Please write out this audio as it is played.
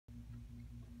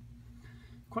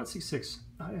Quad 66,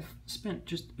 I've spent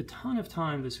just a ton of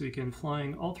time this weekend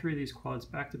flying all three of these quads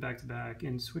back to back to back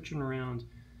and switching around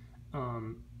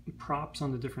props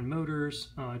on the different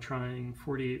motors, trying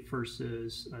 48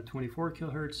 versus 24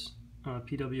 kilohertz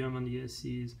PWM on the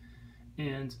ESCs,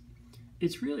 and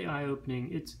it's really eye-opening.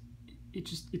 It's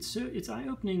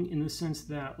eye-opening in the sense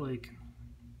that, like,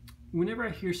 whenever I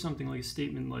hear something like a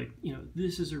statement like, you know,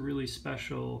 this is a really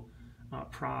special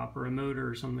prop or a motor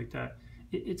or something like that,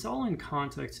 it's all in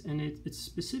context, and it's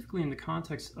specifically in the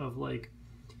context of, like,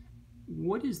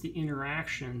 what is the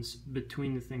interactions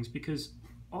between the things, because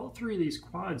all three of these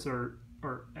quads are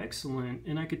excellent,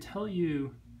 and I could tell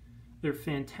you they're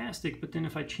fantastic, but then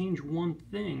if I change one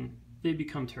thing, they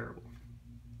become terrible.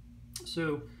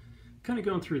 So kind of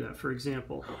going through that, for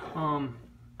example,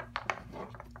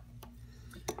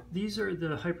 these are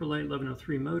the Hyperlight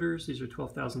 1103 motors. These are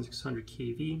 12,600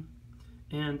 kV,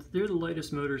 and they're the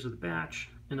lightest motors of the batch,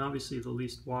 and obviously the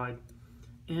least wide.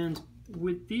 And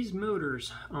with these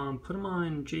motors, put them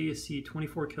on JSC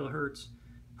 24 kilohertz,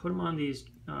 put them on these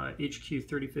HQ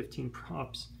 3015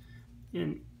 props,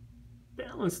 and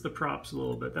balance the props a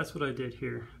little bit. That's what I did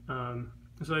here.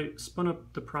 So I spun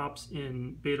up the props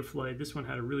in Betaflight. This one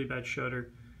had a really bad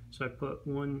shutter, so I put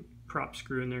one prop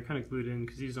screw in there, kind of glued in,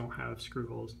 because these don't have screw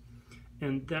holes.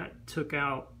 And that took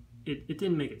out, it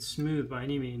didn't make it smooth by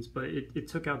any means, but it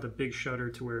took out the big shutter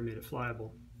to where it made it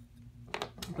flyable.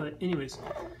 But anyways,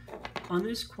 on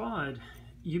this quad,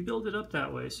 you build it up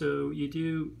that way. So you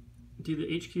do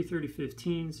the HQ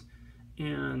 3015s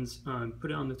and put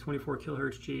it on the 24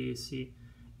 kilohertz JAC,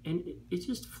 and it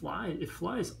just flies. It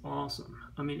flies awesome.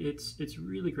 I mean, it's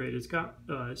really great. It's got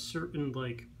a certain,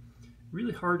 like,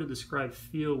 really hard to describe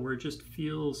feel where it just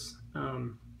feels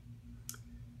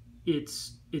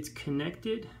it's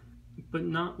connected, but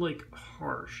not like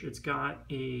harsh. It's got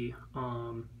a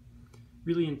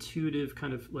really intuitive,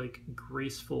 kind of like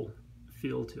graceful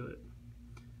feel to it.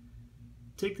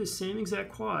 Take the same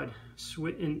exact quad,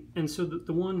 and so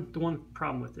the one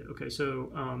problem with it. Okay,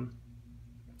 so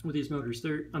with these motors,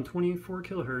 they're on 24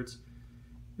 kilohertz.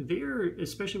 They're,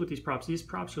 especially with these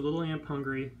props are little amp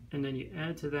hungry, and then you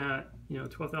add to that, you know,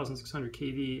 12,600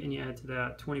 kV, and you add to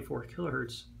that 24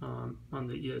 kilohertz on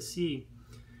the ESC.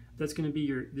 That's going to be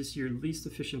your least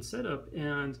efficient setup,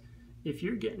 and if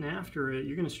you're getting after it,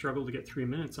 you're going to struggle to get 3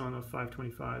 minutes on a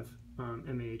 525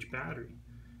 mAh battery.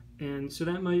 And so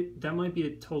that might be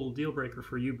a total deal breaker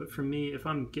for you, but for me, if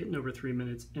I'm getting over 3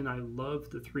 minutes and I love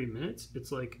the 3 minutes,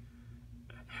 it's like,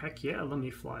 heck yeah, let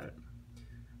me fly it.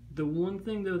 The one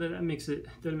thing though that makes it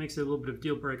a little bit of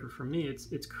deal breaker for me,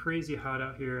 it's crazy hot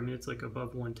out here. I mean, it's like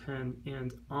above 110,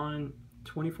 and on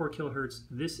 24 kilohertz,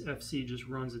 this FC just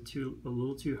runs a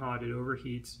little too hot. It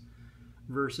overheats.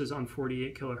 Versus on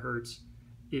 48 kilohertz,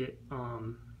 it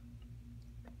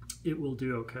will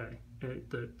do okay.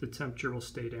 The temperature will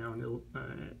stay down,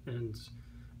 and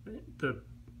the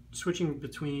switching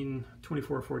between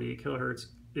 24 and 48 kilohertz,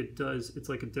 it's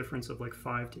like a difference of like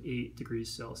 5 to 8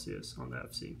 degrees Celsius on the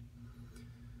FC.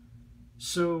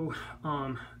 So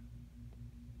on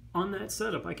that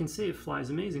setup, I can say it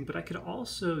flies amazing, but I could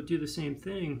also do the same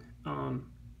thing, kind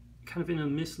of in a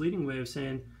misleading way of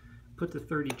saying, put the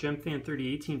GemFan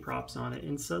 3018 props on it,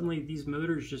 and suddenly these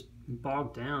motors just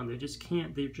bog down. They just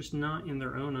can't, they're just not in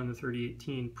their own on the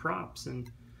 3018 props,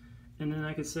 and then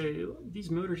I could say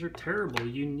these motors are terrible.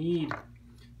 You need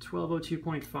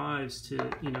 1202.5s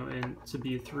to, you know, and to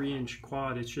be a 3-inch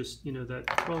quad. It's just, you know, that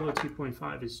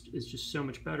 1202.5 is just so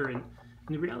much better, and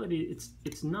in reality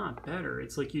it's not better.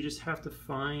 It's like you just have to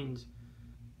find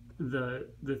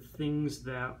the things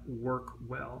that work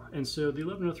well. And so the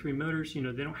 1103 motors, you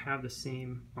know, they don't have the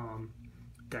same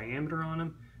diameter on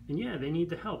them, and yeah, they need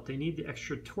the help. They need the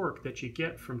extra torque that you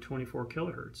get from 24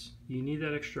 kilohertz. You need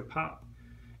that extra pop,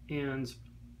 and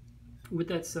with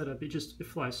that setup, it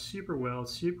flies super well.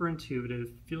 It's super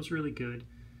intuitive, feels really good,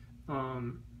 but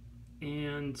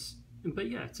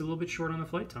yeah, it's a little bit short on the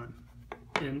flight time,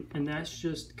 and that's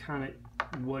just kind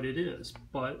of what it is.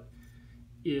 But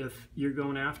if you're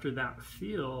going after that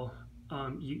feel,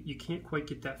 you can't quite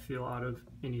get that feel out of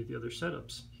any of the other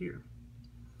setups here.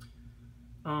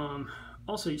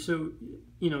 Also, so,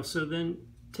 you know, so then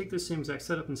take this same exact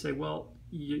setup and say, well,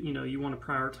 you know, you want to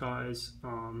prioritize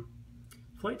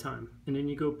flight time, and then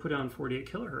you go put on 48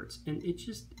 kilohertz, and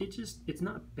it's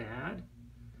not bad,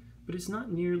 but it's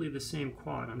not nearly the same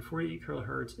quad. On 48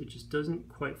 kilohertz, it just doesn't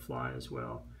quite fly as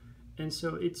well, and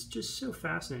so it's just so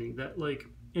fascinating that, like,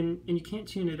 and you can't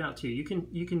tune it out too. You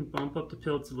can bump up the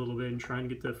pilots a little bit and try and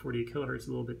get the 48 kilohertz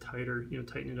a little bit tighter, you know,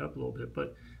 tighten it up a little bit,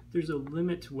 but there's a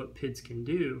limit to what PIDs can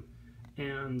do.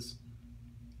 And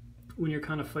when you're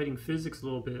kind of fighting physics a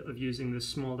little bit of using this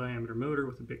small diameter motor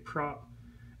with a big prop,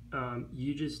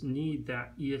 you just need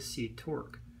that ESC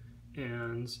torque,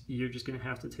 and you're just going to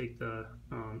have to take the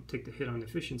hit on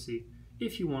efficiency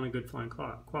if you want a good flying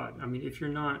quad. I mean, if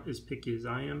you're not as picky as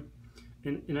I am,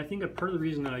 and I think a part of the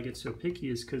reason that I get so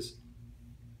picky is because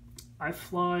I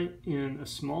fly in a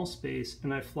small space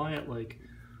and I fly at like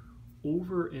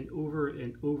over and over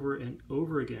and over and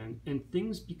over again, and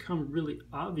things become really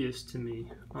obvious to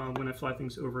me when I fly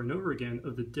things over and over again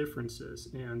of the differences,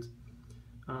 and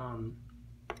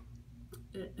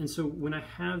so when I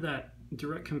have that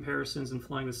direct comparisons and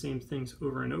flying the same things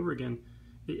over and over again,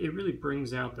 it really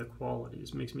brings out the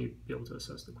qualities, makes me be able to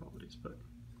assess the qualities. But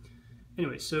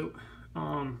anyway, so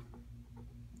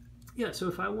yeah, so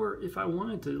if I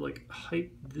wanted to like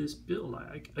hype this build,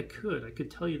 I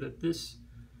could tell you that this,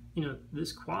 you know,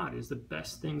 this quad is the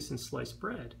best thing since sliced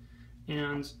bread,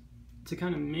 and to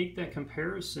kind of make that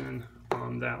comparison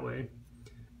that way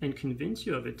and convince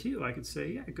you of it too, I could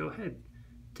say, yeah, go ahead,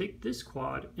 take this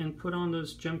quad and put on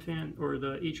those GemFan or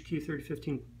the HQ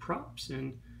 3015 props,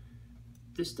 and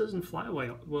this doesn't fly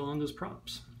well on those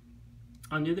props.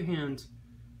 On the other hand,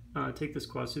 take this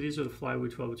quad, so these are the Flywoo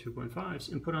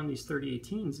 1202.5s, and put on these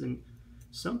 3018s,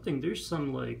 and there's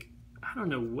some like, I don't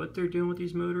know what they're doing with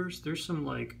these motors. There's some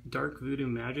like dark voodoo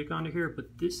magic onto here, but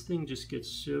this thing just gets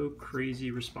so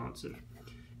crazy responsive.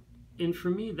 And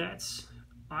for me,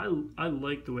 I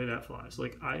like the way that flies.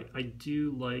 Like I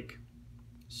do like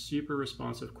super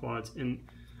responsive quads, and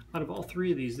out of all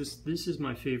three of these, this is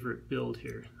my favorite build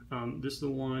here. This is the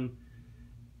one,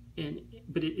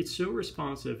 but it's so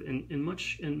responsive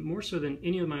and more so than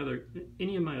any of my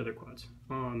other quads.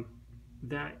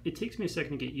 That it takes me a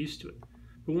second to get used to it.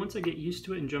 But once I get used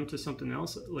to it and jump to something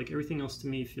else, like everything else to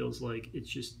me feels like it's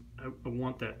just, I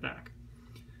want that back.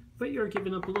 But you're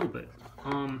giving up a little bit.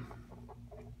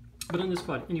 But on this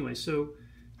quad, anyway, so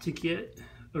to get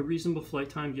a reasonable flight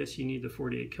time, yes, you need the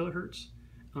 48 kilohertz.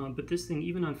 But this thing,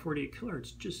 even on 48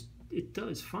 kilohertz, it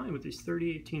does fine with these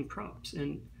 3018 props.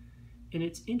 And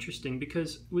it's interesting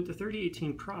because with the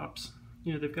 3018 props,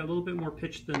 you know, they've got a little bit more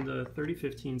pitch than the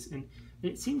 3015s, and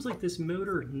it seems like this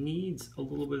motor needs a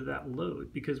little bit of that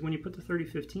load, because when you put the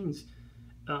 3015s,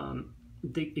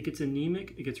 it gets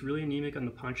anemic, it gets really anemic on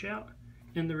the punch out,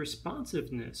 and the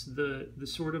responsiveness, the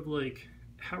sort of like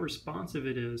how responsive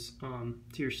it is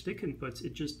to your stick inputs,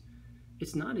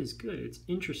 it's not as good. It's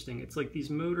interesting. It's like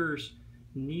these motors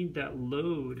need that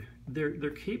load. They're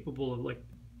capable of like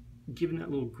giving that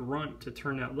little grunt to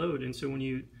turn that load, and so when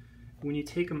you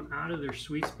take them out of their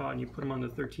sweet spot and you put them on the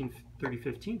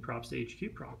 3015 props, the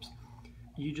HQ props,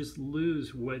 you just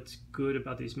lose what's good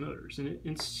about these motors. And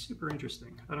it's super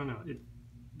interesting. I don't know.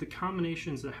 The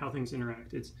combinations of how things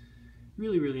interact, it's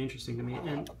really, really interesting to me.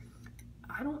 And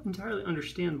I don't entirely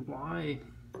understand why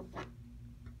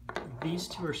these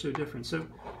two are so different. So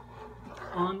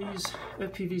on these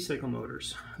FPV cycle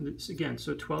motors, again,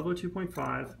 so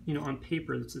 1202.5, you know, on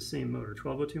paper, it's the same motor,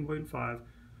 1202.5,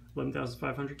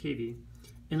 11,500 kV.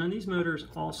 And on these motors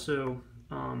also,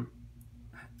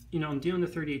 you know, I'm dealing the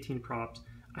 3018 props.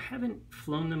 I haven't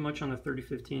flown them much on the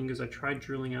 3015 because I tried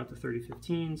drilling out the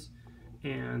 3015s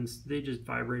and they just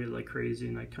vibrated like crazy,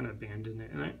 and I kind of abandoned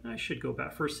it. And I should go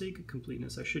back, for sake of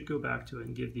completeness, I should go back to it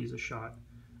and give these a shot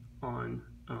on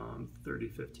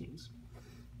 3015s.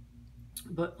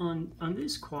 But on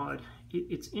this quad,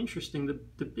 it's interesting.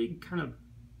 The big kind of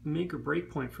make or break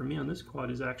point for me on this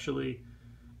quad is actually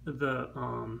the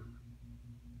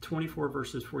 24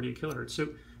 versus 48 kilohertz. So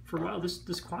for a while,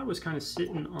 this quad was kind of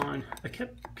sitting on, I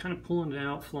kept kind of pulling it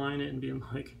out, flying it, and being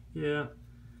like, yeah,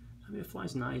 I mean, it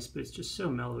flies nice, but it's just so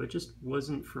mellow. It just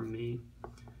wasn't for me.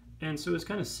 And so it was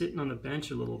kind of sitting on the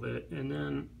bench a little bit. And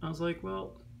then I was like,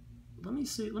 well, let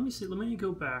me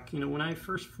go back. You know, when I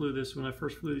first flew these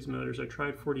motors, I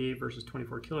tried 48 versus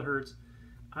 24 kilohertz.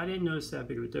 I didn't notice that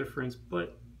big of a difference,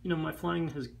 but you know, my flying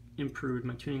has improved,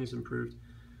 my tuning has improved.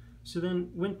 So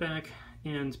then went back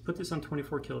and put this on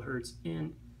 24 kilohertz,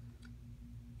 and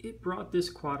it brought this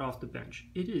quad off the bench.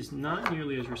 It is not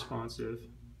nearly as responsive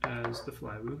as the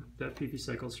Flywoo. The FPV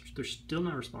cycles, they're still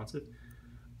not responsive,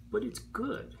 but it's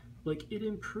good. Like, it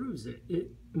improves it.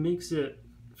 It makes it,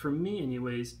 for me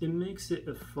anyways, it makes it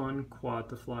a fun quad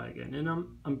to fly again. And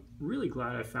I'm really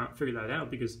glad I figured that out,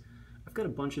 because I've got a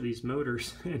bunch of these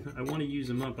motors and I want to use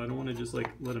them up. I don't want to just like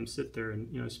let them sit there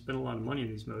and, you know, spend a lot of money on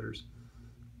these motors.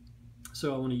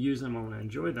 So I want to use them, I want to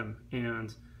enjoy them,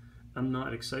 and I'm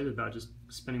not excited about just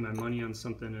spending my money on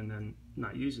something and then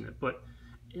not using it. But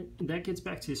that gets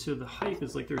back to, so the hype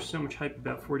is like, there's so much hype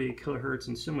about 48 kilohertz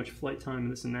and so much flight time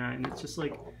and this and that, and it's just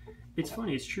like, it's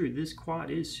funny, it's true, this quad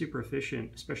is super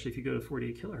efficient, especially if you go to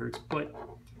 48 kilohertz, but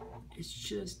it's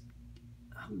just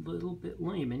a little bit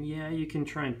lame. And yeah, you can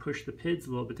try and push the PIDs a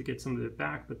little bit to get some of it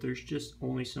back, but there's just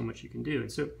only so much you can do.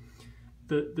 And so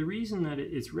the reason that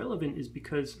it's relevant is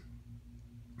because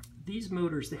these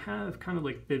motors, they have kind of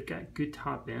like, they've got good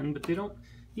top end, but they don't,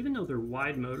 even though they're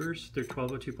wide motors, they're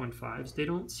 1202.5s, they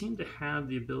don't seem to have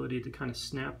the ability to kind of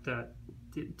snap that.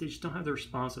 They just don't have the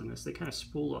responsiveness. They kind of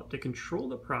spool up. They control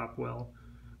the prop well,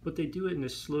 but they do it in a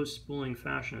slow spooling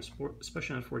fashion,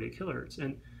 especially on 48 kilohertz.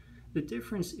 And the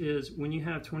difference is when you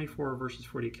have 24 versus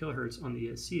 48 kilohertz on the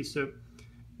ESC. So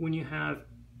when you have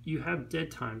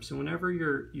dead time. So whenever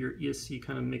your ESC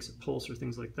kind of makes a pulse or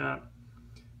things like that,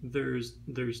 there's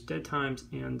dead times,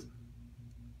 and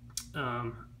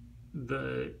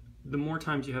the more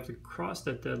times you have to cross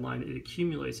that deadline, it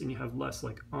accumulates and you have less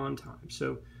like on time.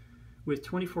 So with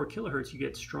 24 kilohertz, you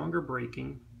get stronger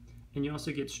braking, and you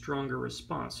also get stronger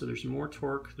response. So there's more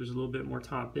torque, there's a little bit more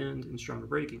top end, and stronger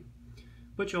braking.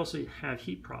 But you also have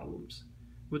heat problems.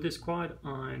 With this quad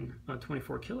on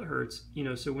 24 kilohertz, you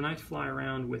know, so when I fly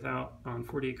around without on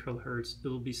 48 kilohertz,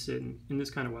 it'll be sitting, in this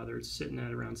kind of weather, it's sitting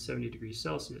at around 70 degrees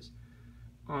Celsius.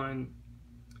 On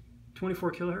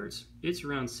 24 kilohertz, it's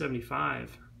around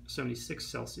 75, 76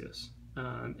 Celsius.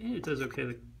 And it does okay.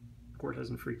 The cord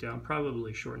hasn't freaked out. I'm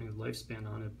probably shortening the lifespan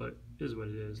on it, but it is what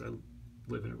it is. I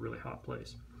live in a really hot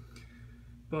place.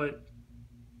 But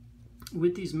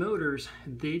with these motors,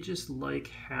 they just like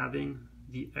having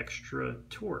the extra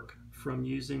torque from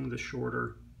using the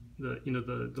shorter,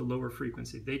 the lower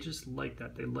frequency. They just like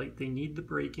that. They need the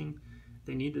braking,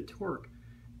 they need the torque,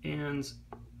 and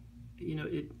you know,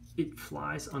 it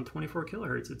flies on 24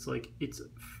 kilohertz. It's like it's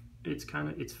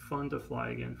fun to fly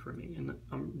again for me, and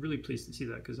I'm really pleased to see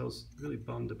that, because I was really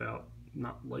bummed about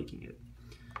not liking it.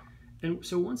 And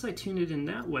so once I tune it in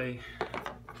that way,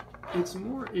 it's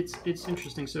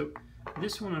interesting. So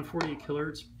this one on 48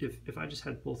 kilohertz, if I just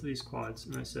had both of these quads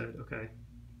and I said, okay,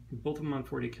 both of them on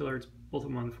 48 kilohertz, both of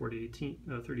them on the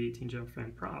 3018 jump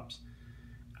fan props,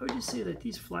 I would just say that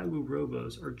these Flywoo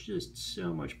Robos are just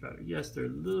so much better. Yes, they're a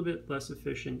little bit less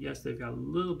efficient. Yes, they've got a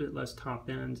little bit less top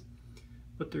end,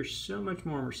 but they're so much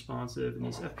more responsive, and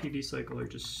these FPV cycle are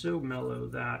just so mellow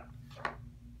that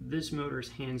this motor is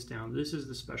hands down. This is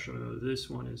the special motor. This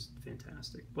one is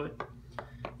fantastic. But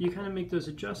you kind of make those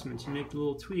adjustments. You make the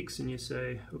little tweaks, and you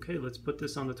say, okay, let's put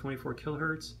this on the 24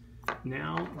 kilohertz.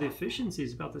 Now the efficiency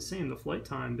is about the same. The flight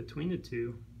time between the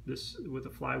two, this with the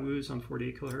Flywoos on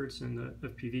 48 kilohertz and the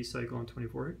FPV cycle on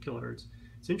 24 kilohertz.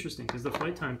 It's interesting because the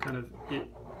flight time kind of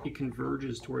it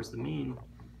converges towards the mean,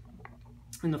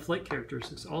 and the flight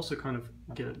characteristics also kind of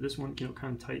get it. This one, you know,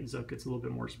 kind of tightens up, gets a little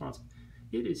bit more responsive.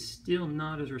 It is still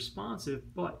not as responsive,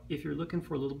 but if you're looking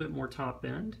for a little bit more top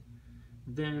end,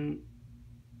 then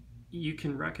you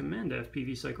can recommend a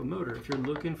FPV cycle motor. If you're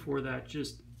looking for that,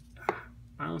 just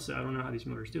honestly, I don't know how these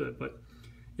motors do it, but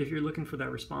if you're looking for that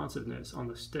responsiveness on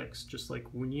the sticks, just like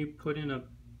when you put in a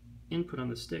input on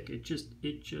the stick, it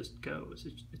just goes.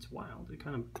 It's wild.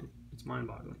 It's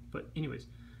mind-boggling. But anyways,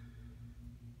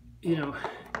 you know,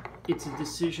 it's a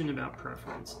decision about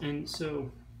preference, and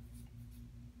so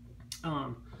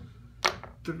part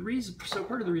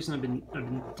of the reason I've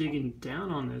been digging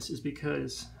down on this is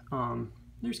because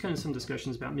there's kind of some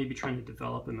discussions about maybe trying to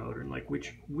develop a motor, and like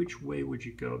which way would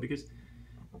you go, because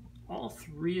all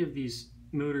three of these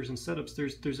motors and setups,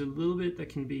 there's a little bit that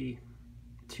can be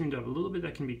tuned up, a little bit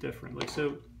that can be different. Like,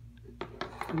 so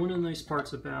one of the nice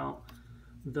parts about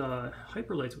the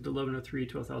Hyperlights with the 1103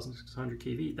 12,600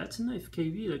 kV, that's enough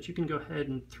kV that you can go ahead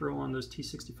and throw on those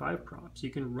T65 props. You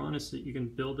can run you can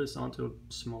build this onto a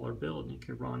smaller build, and you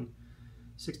can run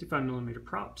 65 millimeter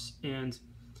props, and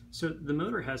so the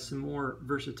motor has some more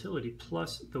versatility,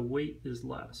 plus the weight is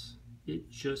less. It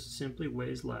just simply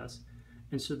weighs less,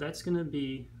 and so that's going to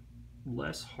be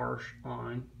less harsh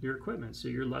on your equipment. So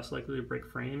you're less likely to break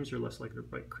frames, you're less likely to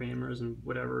break cameras and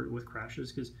whatever with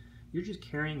crashes, because you're just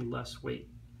carrying less weight.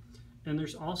 And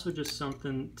there's also just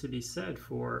something to be said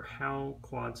for how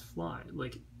quads fly.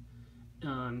 Like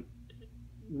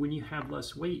when you have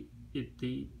less weight,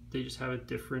 they just have a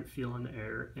different feel in the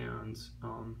air, and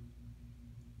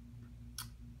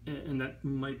that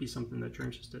might be something that you're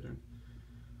interested in.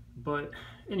 But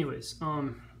anyways,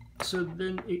 so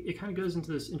then it kind of goes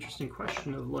into this interesting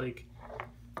question of like,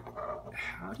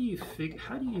 how do you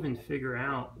even figure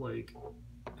out like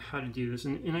how to do this?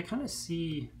 And I kind of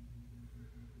see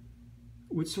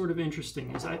what's sort of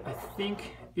interesting is I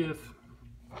think if,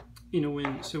 you know,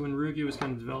 when Rugi was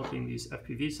kind of developing these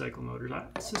FPV cycle motors, I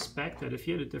suspect that if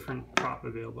he had a different prop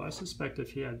available, I suspect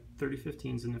if he had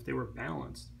 3015s and if they were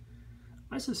balanced,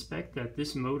 I suspect that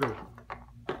this motor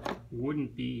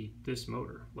wouldn't be this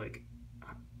motor. Like,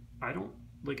 I don't,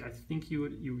 like, I think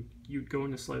you'd go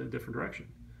in a slightly different direction,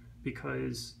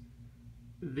 because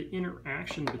the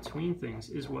interaction between things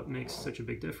is what makes such a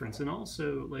big difference. And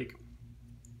also, like,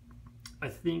 I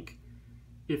think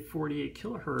if 48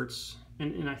 kilohertz,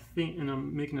 and I think, and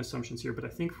I'm making assumptions here, but I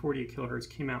think 48 kilohertz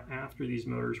came out after these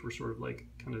motors were sort of like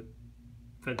kind of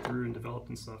fed through and developed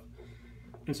and stuff.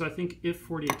 And so I think if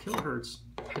 48 kilohertz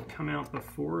had come out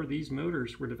before these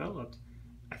motors were developed,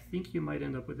 I think you might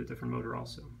end up with a different motor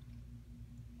also.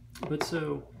 But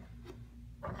so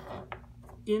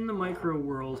in the micro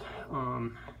world,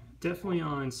 definitely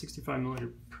on 65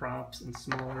 millimeter props and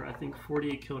smaller, I think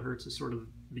 48 kilohertz has sort of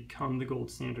become the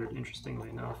gold standard, interestingly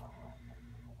enough.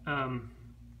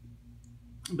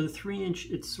 But the 3-inch,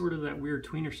 it's sort of that weird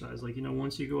tweener size. Like, you know,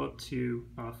 once you go up to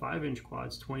 5-inch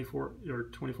quads, 24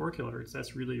 kilohertz,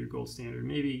 that's really your gold standard.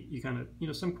 Maybe you kind of, you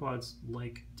know, some quads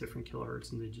like different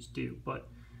kilohertz and they just do. But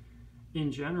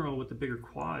in general, with the bigger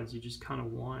quads, you just kind of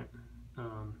want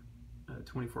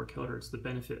 24 kilohertz. The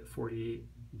benefit of 48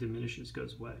 diminishes,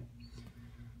 goes away.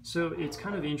 So it's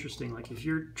kind of interesting. Like, if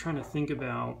you're trying to think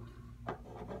about,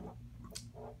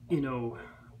 you know,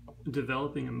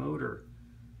 developing a motor,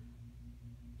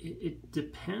 it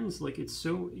depends. Like, it's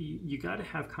so, you got to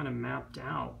have kind of mapped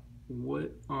out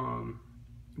what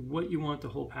you want the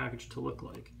whole package to look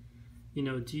like. You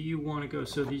know, do you want to go,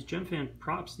 so these GemFan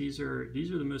props, these are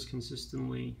the most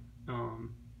consistently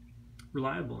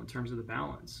reliable in terms of the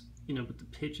balance, you know, but the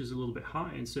pitch is a little bit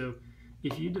high. And so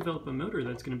if you develop a motor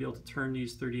that's going to be able to turn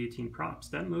these 3018 props,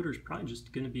 that motor is probably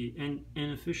just going to be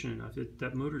inefficient enough.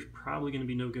 That motor is probably going to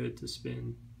be no good to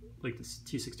spin like the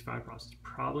T65 props. It's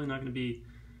probably not going to be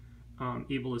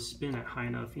able to spin at high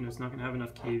enough. You know, it's not going to have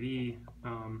enough kV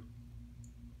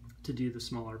to do the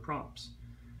smaller props.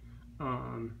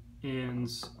 And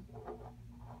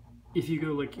if you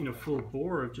go, like, you know, full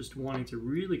bore of just wanting to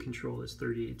really control this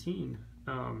 3018,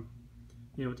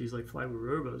 you know, with these like flywheel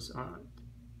robos,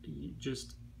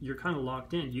 you're kind of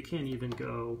locked in. You can't even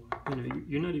go, you know,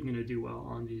 you're not even going to do well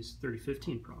on these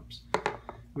 3015 props,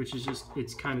 which is just,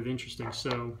 it's kind of interesting.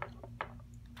 So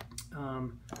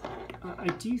I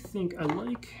do think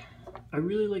I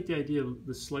really like the idea of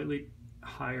the slightly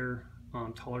higher,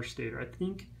 taller stator. I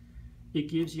think it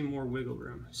gives you more wiggle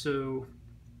room. So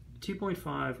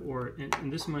 2.5, or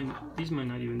and these might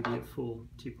not even be a full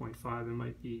 2.5. It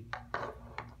might be,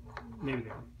 maybe they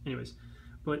are. Anyways,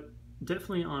 but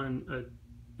definitely on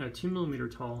a 2 millimeter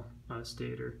tall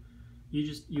stator,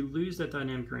 you lose that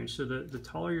dynamic range. So the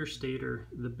taller your stator,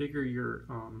 the bigger your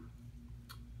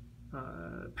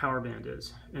power band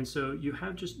is, and so you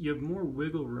have more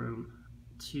wiggle room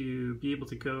to be able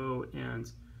to go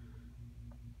and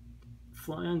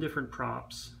fly on different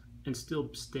props and still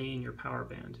stay in your power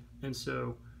band. And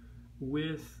so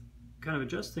with kind of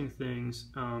adjusting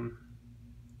things,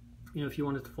 you know, if you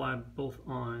wanted to fly both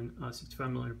on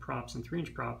 65 millimeter props and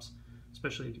 3-inch props,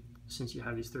 especially since you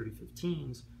have these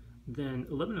 3015s, then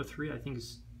 1103 I think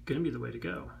is going to be the way to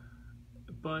go.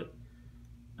 But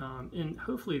and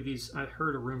hopefully these, I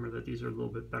heard a rumor that these are a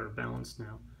little bit better balanced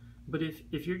now. But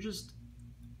if you're just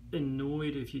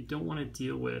annoyed, if you don't want to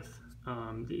deal with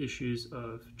the issues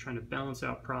of trying to balance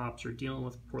out props or dealing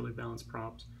with poorly balanced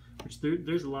props, which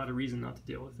there's a lot of reason not to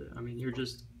deal with it. I mean,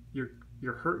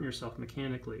 you're hurting yourself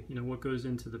mechanically. You know, what goes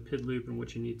into the PID loop and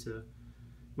what you need to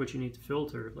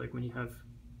filter. Like, when you have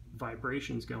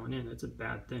vibrations going in, it's a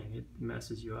bad thing. It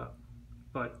messes you up.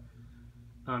 But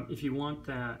if you want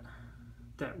that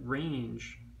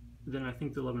range, then I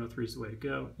think the 1103 is the way to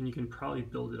go, and you can probably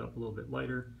build it up a little bit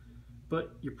lighter.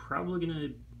 But you're probably going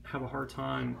to have a hard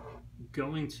time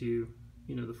going to,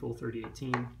 you know, the full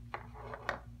 3018,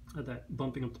 that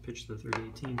bumping up the pitch to the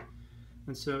 3018.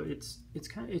 And so it's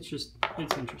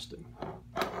interesting.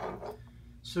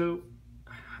 So,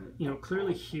 you know,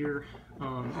 clearly here,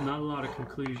 not a lot of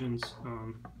conclusions.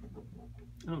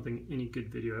 I don't think any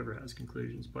good video ever has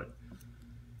conclusions, but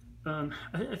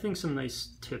I think some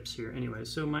nice tips here. Anyway,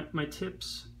 so my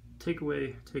tips, take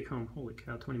home, holy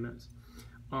cow, 20 minutes.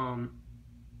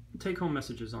 Take home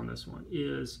messages on this one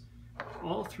is,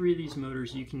 all 3 of these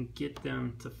motors, you can get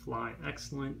them to fly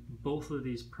excellent. Both of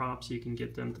these props, you can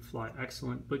get them to fly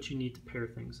excellent, but you need to pair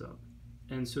things up.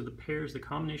 And so the pairs, the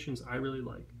combinations I really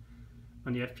like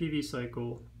on the FPV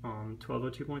cycle,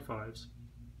 1202.5s,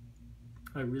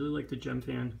 I really like the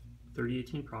GemFan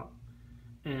 3018 prop,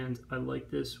 and I like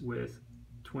this with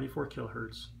 24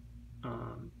 kilohertz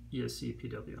ESC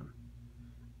PWM.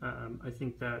 I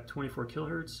think that 24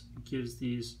 kilohertz gives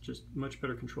these just much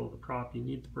better control of the prop. You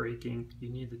need the braking, you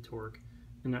need the torque,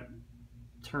 and that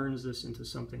turns this into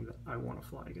something that I want to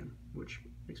fly again, which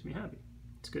makes me happy.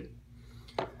 It's good.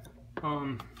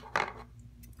 Flywoo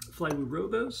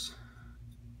Robos.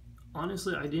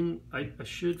 Honestly, I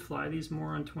should fly these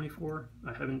more on 24.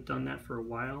 I haven't done that for a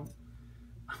while,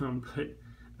 but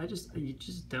you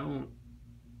just don't.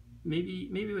 Maybe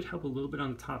it would help a little bit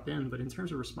on the top end, but in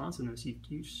terms of responsiveness, you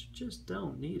just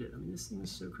don't need it. I mean, this thing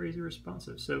is so crazy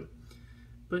responsive. So,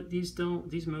 but these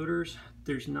motors,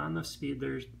 there's not enough speed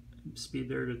there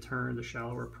to turn the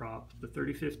shallower prop. The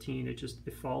 3015,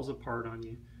 it falls apart on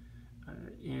you.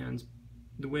 And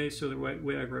the way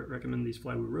I recommend these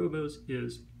Flywoo Robos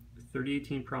is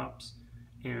 3018 props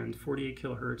and 48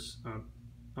 kilohertz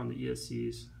on the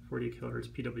ESCs, 48 kilohertz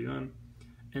PWM,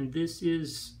 and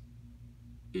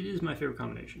it is my favorite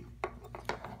combination.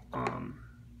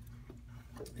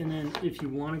 And then if you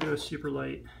want to go super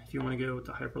light, if you want to go with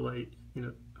the hyperlight, you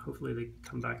know, hopefully they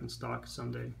come back in stock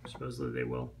someday. Supposedly they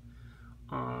will.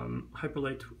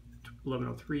 Hyperlight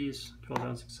 1103s,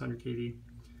 12,600 kV.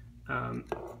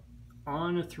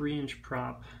 On a 3-inch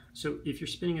prop, so if you're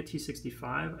spinning a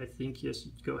T65, I think yes,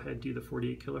 go ahead and do the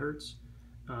 48 kilohertz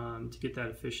to get that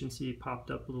efficiency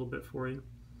popped up a little bit for you.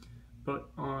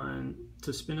 But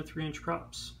to spin a 3-inch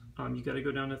props, you got to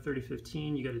go down to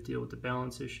 3015. You got to deal with the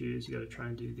balance issues. You got to try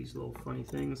and do these little funny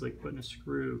things like putting a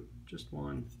screw, just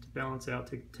one, to balance out,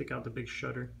 to take out the big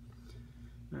shutter,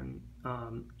 and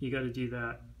you got to do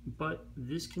that. But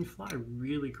this can fly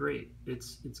really great.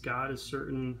 It's got a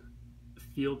certain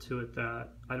feel to it that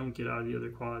I don't get out of the other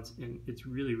quads, and it's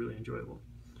really, really enjoyable.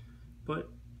 But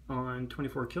on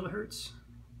 24 kilohertz,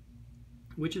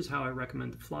 which is how I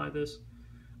recommend to fly this,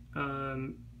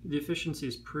 the efficiency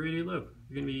is pretty low.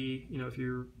 You're going to be, you know, if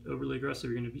you're overly aggressive,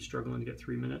 you're going to be struggling to get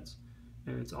 3 minutes.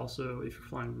 And it's also, if you're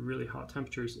flying really hot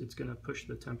temperatures, it's going to push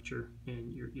the temperature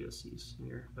in your ESCs, in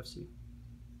your FC.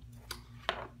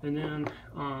 And then,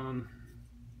 I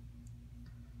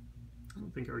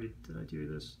don't think did I do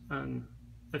this?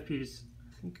 FPs,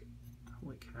 I think,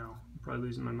 holy cow, I'm probably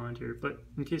losing my mind here. But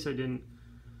in case I didn't,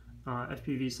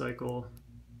 FPV cycle,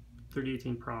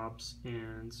 3018 props,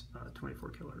 and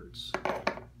 24 kilohertz.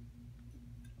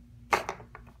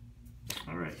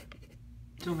 All right,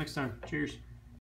 until next time, cheers.